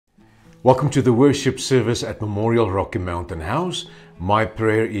Welcome to the worship service at Memorial Rocky Mountain House. My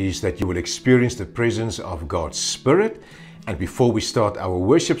prayer is that you will experience the presence of God's Spirit. And before we start our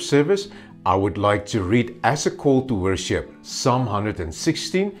worship service, I would like to read as a call to worship Psalm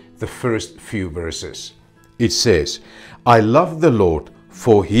 116, the first few verses. It says, "I love the Lord,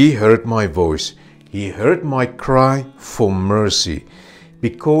 for He heard my voice. He heard my cry for mercy.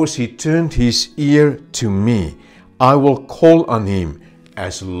 Because He turned His ear to me, I will call on Him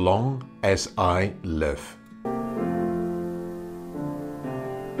as long as I live."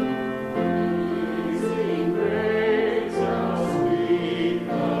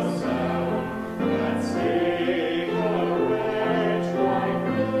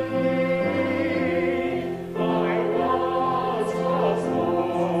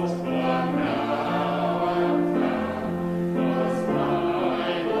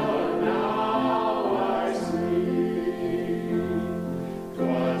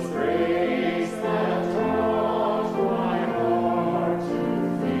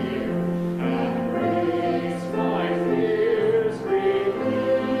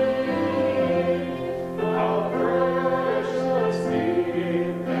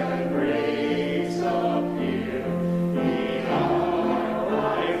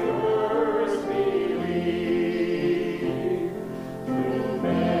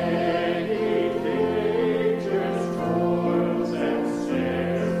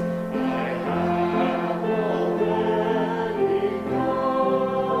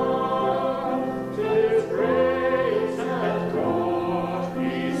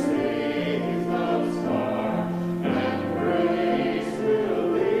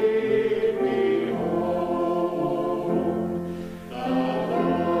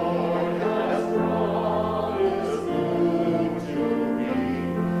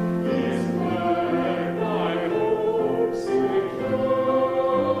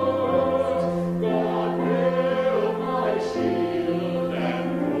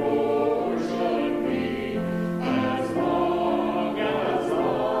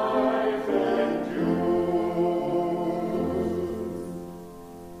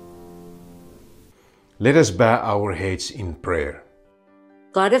 Let us bow our heads in prayer.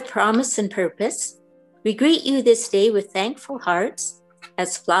 God of promise and purpose, we greet you this day with thankful hearts.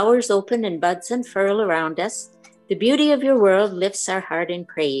 As flowers open and buds unfurl around us, the beauty of your world lifts our heart in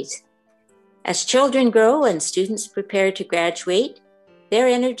praise. As children grow and students prepare to graduate, their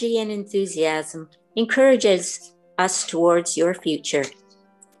energy and enthusiasm encourages us towards your future.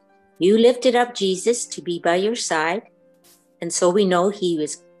 You lifted up Jesus to be by your side, and so we know He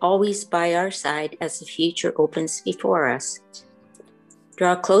was always by our side as the future opens before us.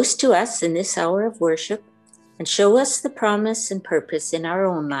 Draw close to us in this hour of worship and show us the promise and purpose in our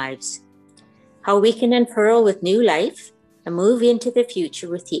own lives, how we can unfurl with new life and move into the future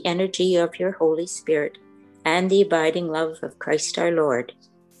with the energy of your Holy Spirit and the abiding love of Christ our Lord.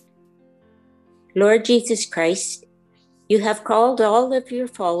 Lord Jesus Christ, you have called all of your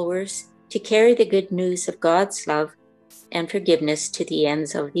followers to carry the good news of God's love and forgiveness to the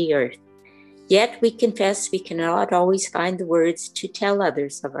ends of the earth. Yet we confess we cannot always find the words to tell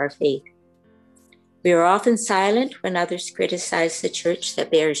others of our faith. We are often silent when others criticize the church that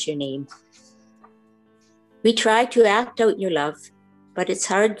bears your name. We try to act out your love, but it's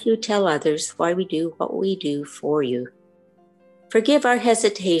hard to tell others why we do what we do for you. Forgive our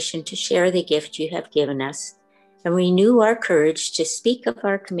hesitation to share the gift you have given us, and renew our courage to speak of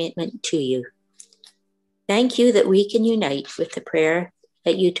our commitment to you. Thank you that we can unite with the prayer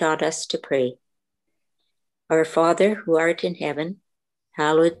that you taught us to pray. Our Father, who art in heaven,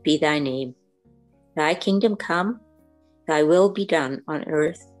 hallowed be thy name. Thy kingdom come, thy will be done on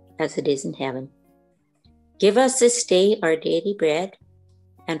earth as it is in heaven. Give us this day our daily bread,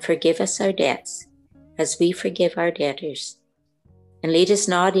 and forgive us our debts, as we forgive our debtors. And lead us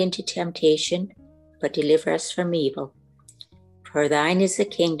not into temptation, but deliver us from evil. For thine is the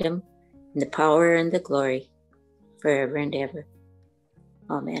kingdom, and the power and the glory, forever and ever.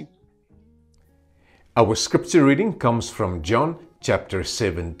 Amen. Our scripture reading comes from John chapter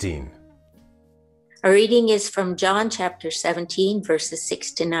 17. Our reading is from John chapter 17, verses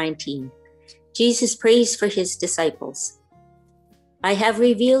 6 to 19. Jesus prays for his disciples. I have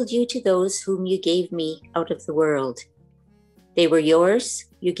revealed you to those whom you gave me out of the world. They were yours,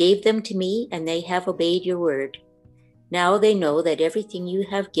 you gave them to me, and they have obeyed your word. Now they know that everything you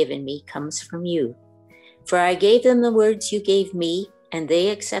have given me comes from you. For I gave them the words you gave me, and they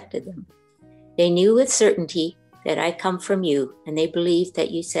accepted them. They knew with certainty that I come from you, and they believed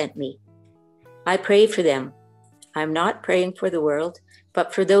that you sent me. I pray for them. I'm not praying for the world,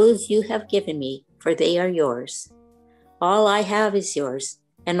 but for those you have given me, for they are yours. All I have is yours,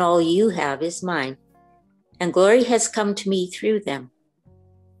 and all you have is mine, and glory has come to me through them.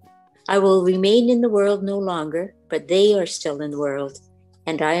 I will remain in the world no longer, but they are still in the world,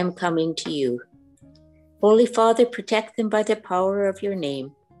 and I am coming to you. Holy Father, protect them by the power of your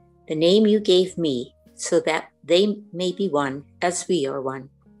name, the name you gave me, so that they may be one as we are one.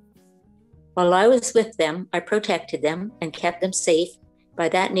 While I was with them, I protected them and kept them safe by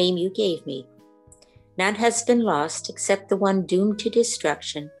that name you gave me. None has been lost except the one doomed to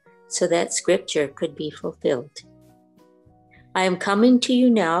destruction, so that Scripture could be fulfilled. I am coming to you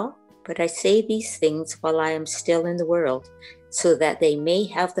now, but I say these things while I am still in the world, so that they may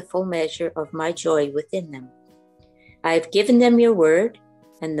have the full measure of my joy within them. I have given them your word,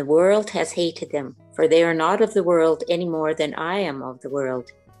 and the world has hated them, for they are not of the world any more than I am of the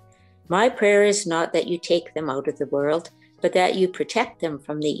world. My prayer is not that you take them out of the world, but that you protect them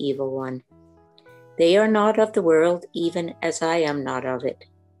from the evil one. They are not of the world, even as I am not of it.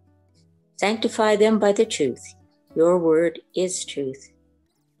 Sanctify them by the truth. Your word is truth.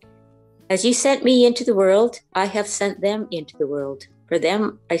 As you sent me into the world, I have sent them into the world. For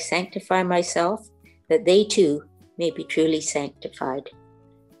them I sanctify myself, that they too may be truly sanctified.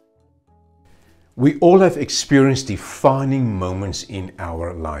 We all have experienced defining moments in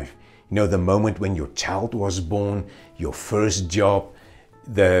our life. You know, the moment when your child was born, your first job,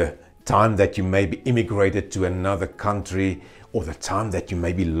 the time that you maybe immigrated to another country, or the time that you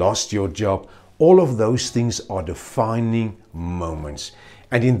maybe lost your job. All of those things are defining moments.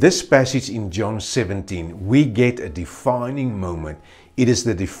 And in this passage in John 17, we get a defining moment. It is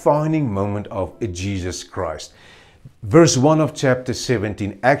the defining moment of Jesus Christ. Verse 1 of chapter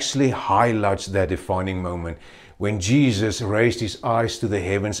 17 actually highlights that defining moment when Jesus raised his eyes to the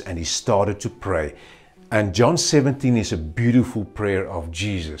heavens and he started to pray. And John 17 is a beautiful prayer of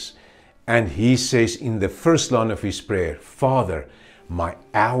Jesus. And he says in the first line of his prayer, Father, my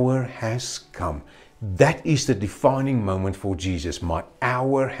hour has come. That is the defining moment for Jesus. My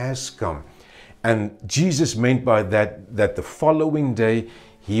hour has come. And Jesus meant by that the following day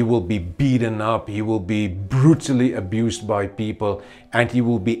he will be beaten up, he will be brutally abused by people, and he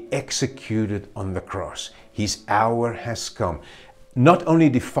will be executed on the cross. His hour has come. Not only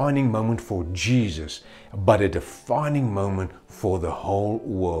a defining moment for Jesus, but a defining moment for the whole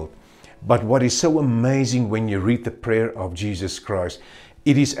world. But what is so amazing when you read the prayer of Jesus Christ,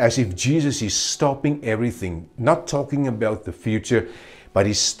 it is as if Jesus is stopping everything, not talking about the future, but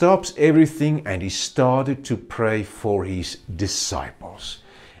he stops everything and he started to pray for his disciples.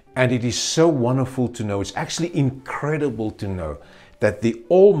 And it is so wonderful to know, it's actually incredible to know that the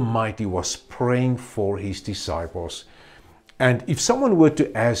Almighty was praying for his disciples. And if someone were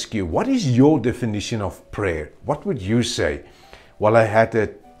to ask you, what is your definition of prayer? What would you say? Well, I had a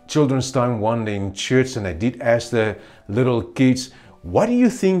children's time one day in church and I did ask the little kids, what do you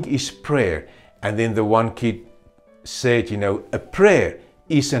think is prayer? And then the one kid said, you know, a prayer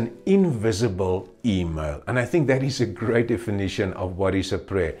is an invisible email. And I think that is a great definition of what is a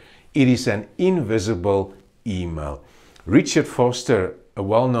prayer. It is an invisible email. Richard Foster, a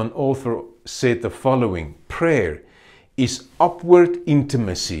well-known author, said the following: prayer is upward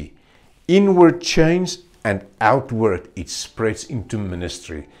intimacy, inward change, and outward it spreads into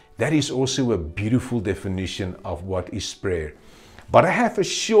ministry. That is also a beautiful definition of what is prayer. But I have a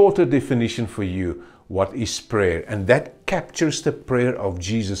shorter definition for you what is prayer, and that captures the prayer of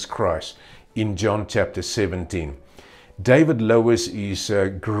Jesus Christ in John chapter 17. David Lewis is a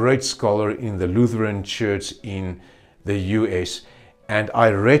great scholar in the Lutheran Church in the US, and I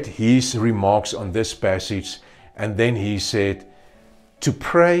read his remarks on this passage, and then he said, to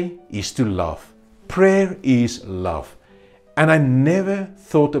pray is to love. Prayer is love. And I never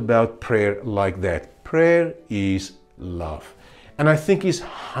thought about prayer like that. Prayer is love. And I think he's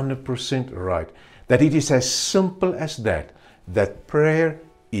 100% right, that it is as simple as that, that prayer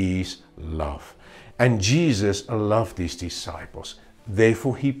is love. And Jesus loved his disciples,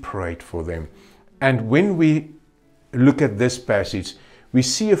 therefore he prayed for them. And when we look at this passage, we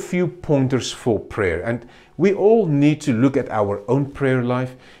see a few pointers for prayer. And we all need to look at our own prayer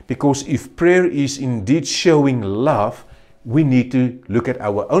life, because if prayer is indeed showing love, we need to look at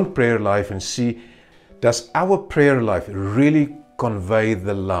our own prayer life and see, does our prayer life really convey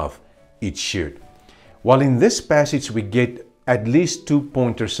the love it should? Well, in this passage we get at least 2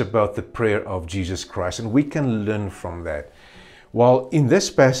 pointers about the prayer of Jesus Christ, and we can learn from that. While in this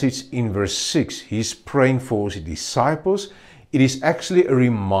passage in verse 6 he's praying for his disciples, it is actually a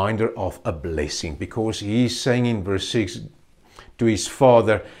reminder of a blessing, because he's saying in verse 6 to his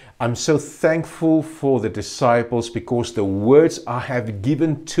Father, I'm so thankful for the disciples, because the words I have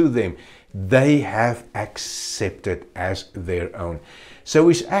given to them, they have accepted as their own. So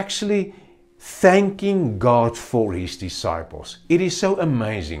he's actually thanking God for his disciples. It is so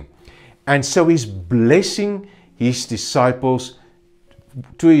amazing. And so he's blessing his disciples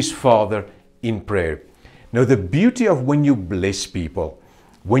to his Father in prayer. Now, the beauty of when you bless people,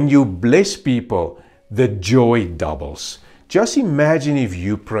 the joy doubles. Just imagine if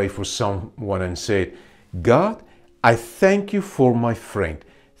you pray for someone and said, God, I thank you for my friend.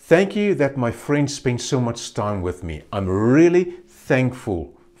 Thank you that my friend spent so much time with me. I'm really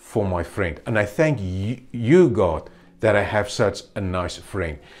thankful for my friend. And I thank you, God, that I have such a nice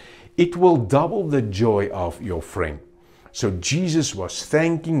friend. It will double the joy of your friend. So Jesus was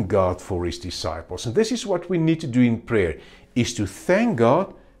thanking God for his disciples. And this is what we need to do in prayer, is to thank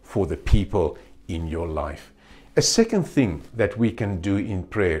God for the people in your life. A second thing that we can do in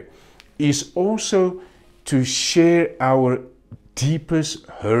prayer is also to share our deepest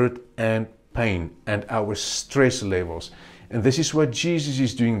hurt and pain and our stress levels. And this is what Jesus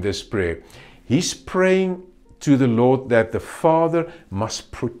is doing this prayer. He's praying to the Lord that the Father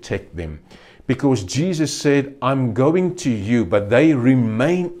must protect them. Because Jesus said, I'm going to you, but they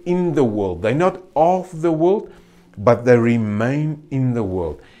remain in the world. They're not of the world, but they remain in the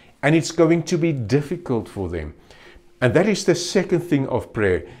world. And it's going to be difficult for them. And that is the second thing of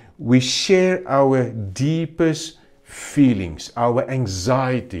prayer. We share our deepest feelings, our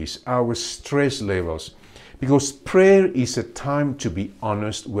anxieties, our stress levels. Because prayer is a time to be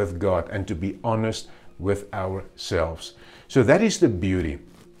honest with God and to be honest with ourselves. So that is the beauty.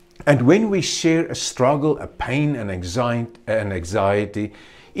 And when we share a struggle, a pain, an anxiety,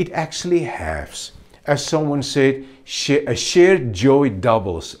 it actually halves. As someone said, a shared joy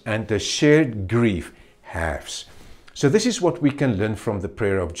doubles and a shared grief halves. So this is what we can learn from the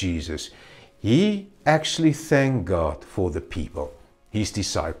prayer of Jesus. He actually thanked God for the people, his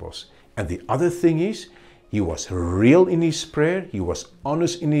disciples. And the other thing is, he was real in his prayer. He was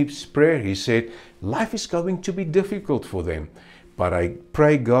honest in his prayer. He said, life is going to be difficult for them. But I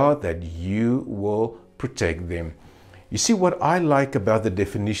pray, God, that you will protect them. You see, what I like about the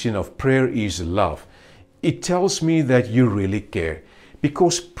definition of prayer is love. It tells me that you really care.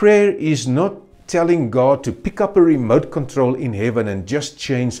 Because prayer is not telling God to pick up a remote control in heaven and just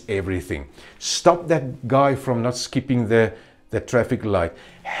change everything. Stop that guy from not skipping the traffic light.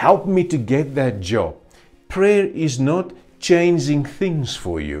 Help me to get that job. Prayer is not changing things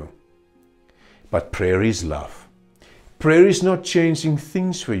for you, but prayer is love. Prayer is not changing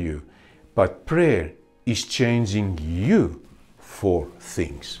things for you, but prayer is changing you for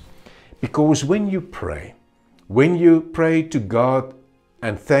things. Because when you pray to God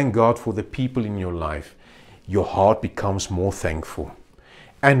and thank God for the people in your life, your heart becomes more thankful.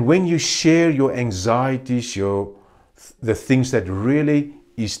 And when you share your anxieties, the things that really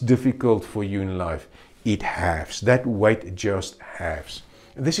is difficult for you in life, it halves. That weight just halves.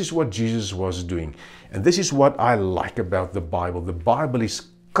 And this is what Jesus was doing. And this is what I like about the Bible. The Bible is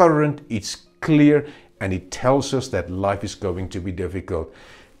current, it's clear, and it tells us that life is going to be difficult.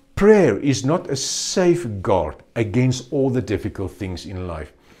 Prayer is not a safeguard against all the difficult things in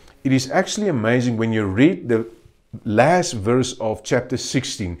life. It is actually amazing when you read the last verse of chapter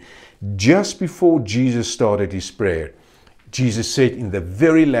 16, just before Jesus started his prayer. Jesus said in the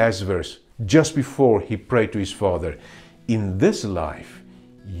very last verse, just before he prayed to his Father, in this life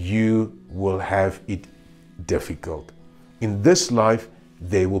you will have it difficult. In this life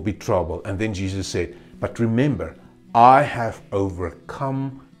there will be trouble. And then Jesus said, but remember, I have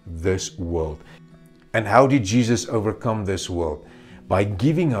overcome this world. And how did Jesus overcome this world? By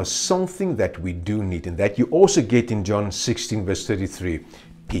giving us something that we do need, and that you also get in John 16 verse 33,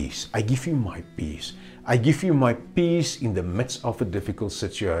 peace. I give you my peace. I give you my peace in the midst of a difficult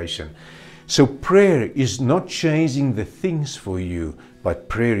situation. So prayer is not changing the things for you, but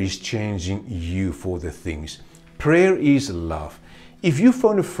prayer is changing you for the things. Prayer is love. If you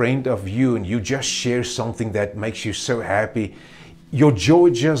phone a friend of you and you just share something that makes you so happy, your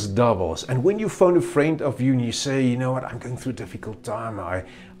joy just doubles. And when you phone a friend of you and you say, you know what, I'm going through a difficult time, I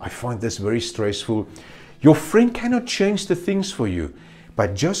find this very stressful, your friend cannot change the things for you.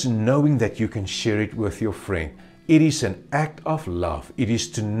 But just knowing that you can share it with your friend, it is an act of love. It is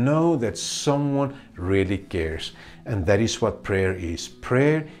to know that someone really cares. And that is what prayer is.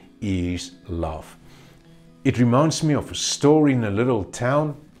 Prayer is love. It reminds me of a story in a little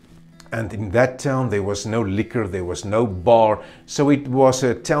town. And in that town there was no liquor, there was no bar. So it was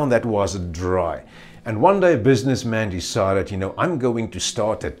a town that was dry. And one day a businessman decided, I'm going to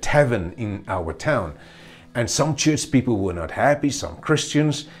start a tavern in our town. And some church people were not happy, some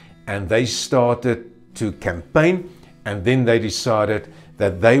Christians, and they started to campaign. And then they decided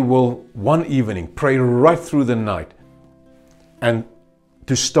that they will one evening pray right through the night. And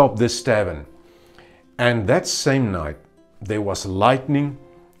to stop this tavern. And that same night, there was lightning,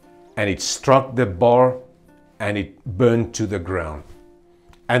 and it struck the bar, and it burned to the ground.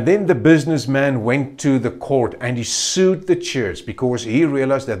 And then the businessman went to the court and he sued the church because he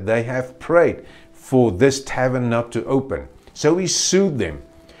realized that they have prayed for this tavern not to open. So he sued them.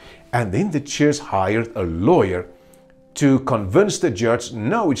 And then the church hired a lawyer to convince the judge,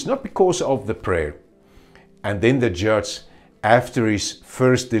 no, it's not because of the prayer. And then the judge, after his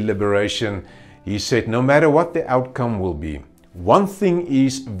first deliberation, he said, no matter what the outcome will be, one thing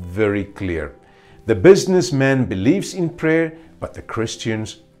is very clear. The businessman believes in prayer, but the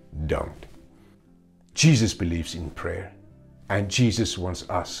Christians don't. Jesus believes in prayer, and Jesus wants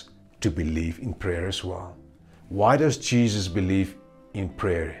us to believe in prayer as well. Why does Jesus believe in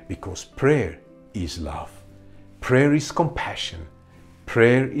prayer? Because prayer is love. Prayer is compassion.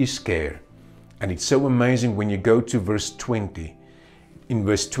 Prayer is care. And it's so amazing when you go to verse 20. In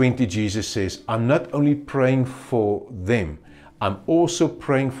verse 20, Jesus says, I'm not only praying for them, I'm also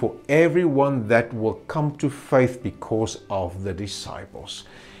praying for everyone that will come to faith because of the disciples.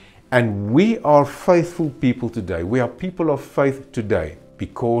 And we are faithful people today. We are people of faith today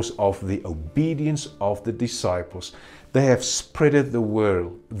because of the obedience of the disciples. They have spreaded the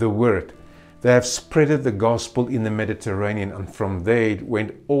word. They have spreaded the gospel in the Mediterranean, and from there it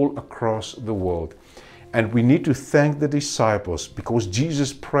went all across the world. And we need to thank the disciples because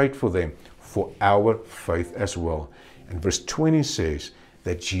Jesus prayed for them for our faith as well. And verse 20 says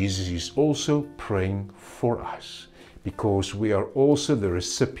that Jesus is also praying for us because we are also the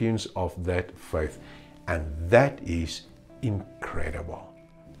recipients of that faith. And that is incredible.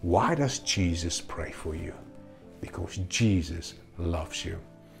 Why does Jesus pray for you? Because Jesus loves you.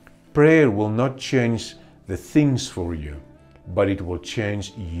 Prayer will not change the things for you, but it will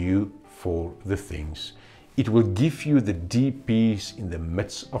change you for the things. It will give you the deep peace in the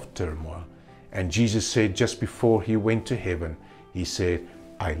midst of turmoil. And Jesus said just before he went to heaven, he said,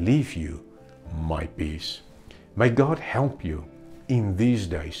 I leave you my peace. May God help you in these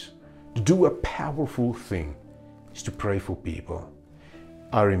days to do a powerful thing, is to pray for people.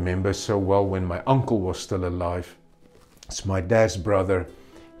 I remember so well when my uncle was still alive. It's my dad's brother.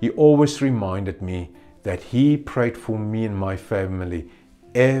 He always reminded me that he prayed for me and my family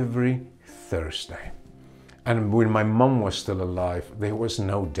every Thursday. And when my mom was still alive, there was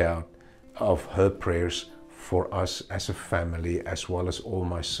no doubt of her prayers for us as a family, as well as all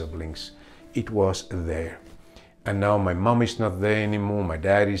my siblings. It was there. And now my mom is not there anymore. My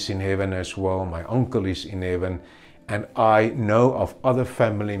dad is in heaven as well. My uncle is in heaven. And I know of other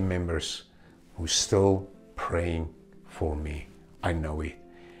family members who are still praying for me. I know it.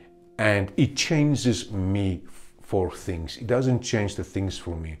 And it changes me for things. It doesn't change the things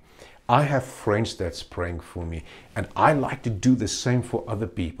for me. I have friends that's praying for me. And I like to do the same for other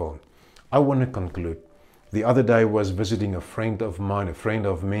people. I want to conclude. The other day I was visiting a friend of mine, a friend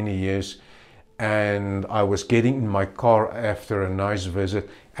of many years, and I was getting in my car after a nice visit,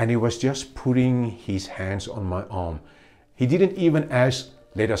 and he was just putting his hands on my arm. He didn't even ask,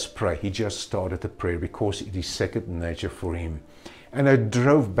 let us pray. He just started the prayer because it is second nature for him. And I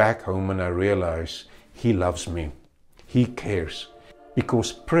drove back home and I realized he loves me. He cares,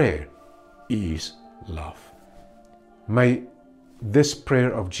 because prayer is love. May this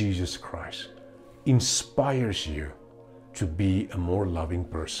prayer of Jesus Christ inspires you to be a more loving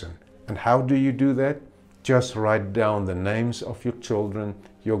person. And how do you do that? Just write down the names of your children,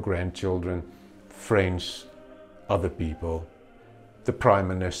 your grandchildren, friends, other people, the Prime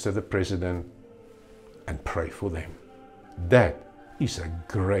Minister, the President, and pray for them. That is a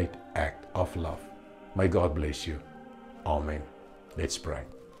great act of love. May God bless you. Amen. Let's pray.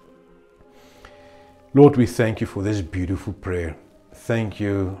 Lord, we thank you for this beautiful prayer. Thank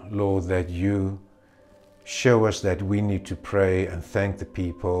you, Lord, that you show us that we need to pray and thank the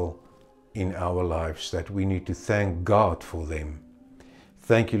people in our lives, that we need to thank God for them.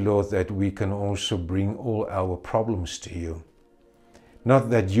 Thank you, Lord, that we can also bring all our problems to you. Not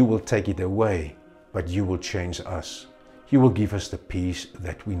that you will take it away, but you will change us. You will give us the peace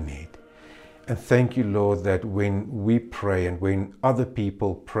that we need. And thank you, Lord, that when we pray and when other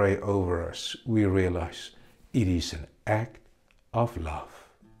people pray over us, we realize it is an act of love.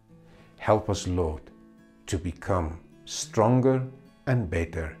 Help us, Lord, to become stronger and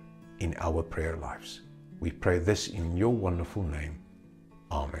better in our prayer lives. We pray this in your wonderful name.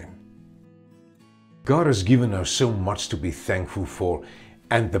 Amen. God has given us so much to be thankful for,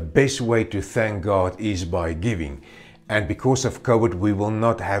 and the best way to thank God is by giving. And because of COVID, we will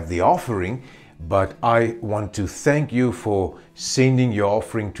not have the offering, but I want to thank you for sending your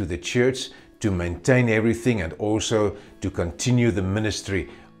offering to the church to maintain everything and also to continue the ministry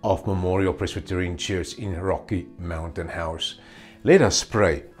of Memorial Presbyterian Church in Rocky Mountain House. Let us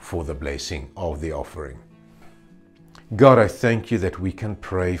pray for the blessing of the offering. God, I thank you that we can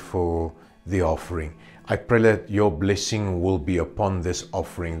pray for the offering. I pray that your blessing will be upon this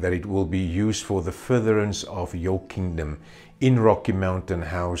offering, that it will be used for the furtherance of your kingdom in Rocky Mountain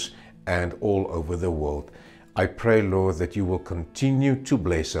House and all over the world. I pray, Lord, that you will continue to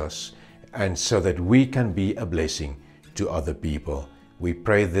bless us, and so that we can be a blessing to other people. We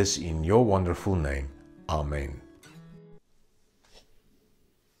pray this in your wonderful name. Amen.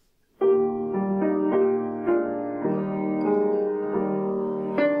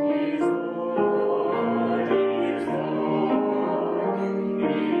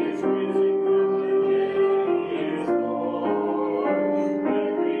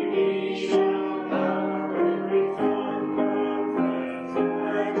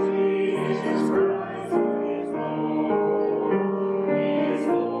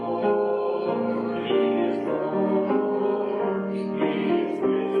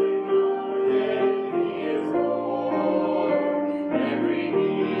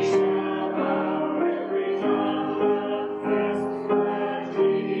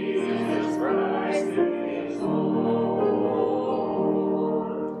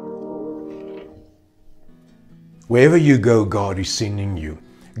 Wherever you go, God is sending you.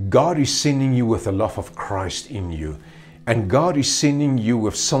 God is sending you with the love of Christ in you. And God is sending you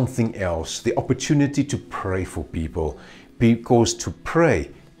with something else, the opportunity to pray for people. Because to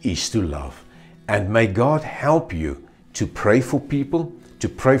pray is to love. And may God help you to pray for people, to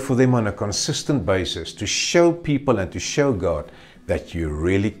pray for them on a consistent basis, to show people and to show God that you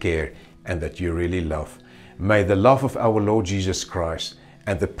really care and that you really love. May the love of our Lord Jesus Christ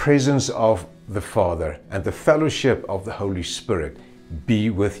and the presence of the Father and the fellowship of the Holy Spirit be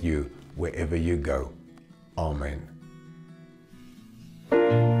with you wherever you go. Amen.